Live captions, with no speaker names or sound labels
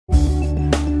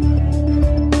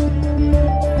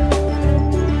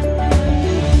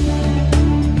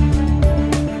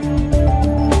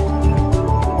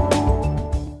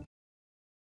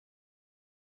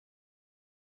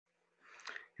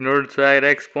In order to add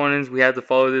exponents, we have to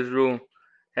follow this rule.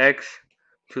 X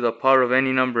to the power of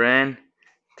any number n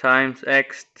times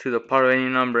x to the power of any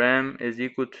number m is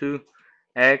equal to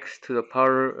x to the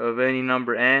power of any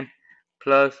number n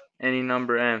plus any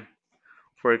number m.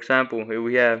 For example, if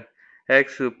we have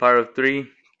x to the power of 3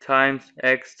 times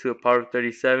x to the power of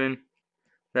 37,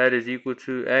 that is equal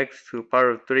to x to the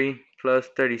power of 3 plus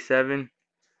 37,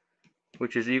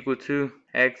 which is equal to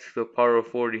x to the power of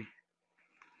 40.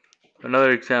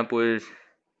 Another example is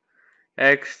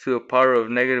x to the power of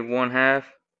negative 1/2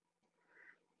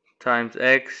 times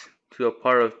x to the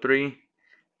power of 3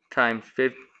 times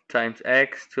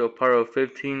x to the power of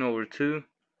 15 over 2.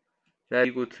 That is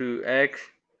equal to x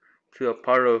to the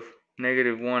power of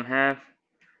negative 1/2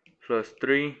 plus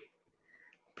 3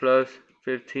 plus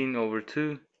 15 over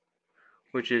 2,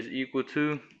 which is equal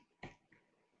to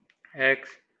x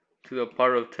to the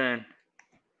power of 10.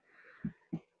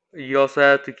 You also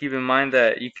have to keep in mind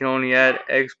that you can only add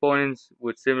exponents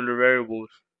with similar variables.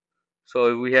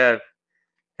 So if we have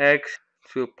x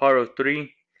to the power of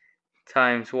 3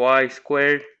 times y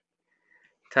squared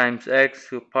times x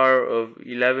to the power of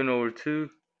 11 over 2,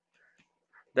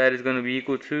 that is going to be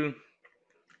equal to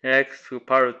x to the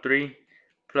power of 3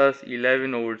 plus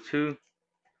 11 over 2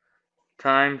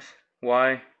 times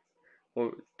y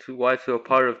to the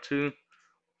power of 2,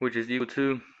 which is equal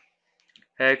to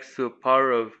x to the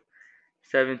power of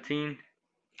 17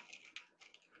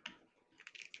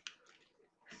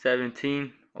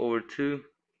 over 2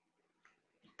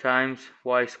 times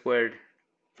y squared.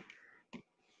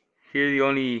 Here the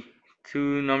only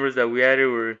two numbers that we added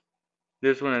were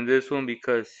this one and this one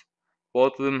because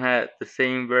both of them had the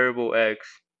same variable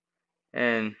x,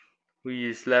 and we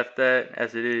just left that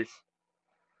as it is.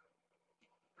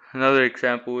 Another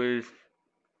example is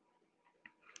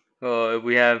if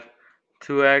we have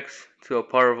 2x to the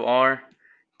power of r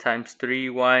times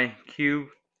 3y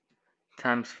cubed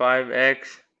times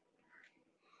 5x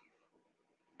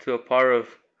to the power of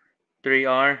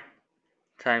 3r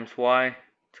times y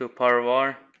to the power of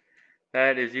r,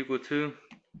 that is equal to,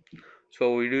 so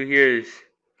what we do here is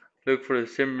look for the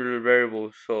similar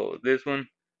variables. So this one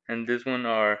and this one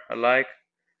are alike,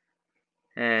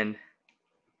 and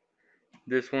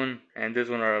this one and this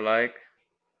one are alike.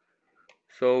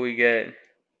 So we get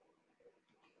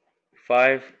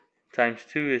 5 times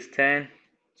 2 is 10,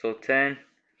 so 10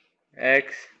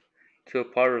 x to the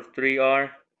power of 3r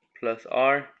plus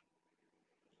r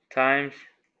times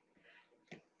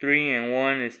 3 and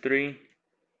 1 is 3,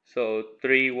 so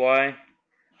 3y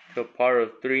to the power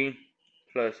of 3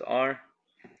 plus r,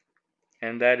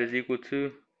 and that is equal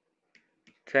to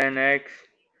 10x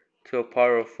to the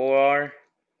power of 4r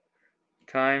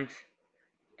times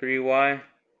 3y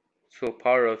to the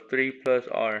power of 3 plus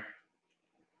r.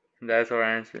 That's our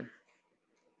answer.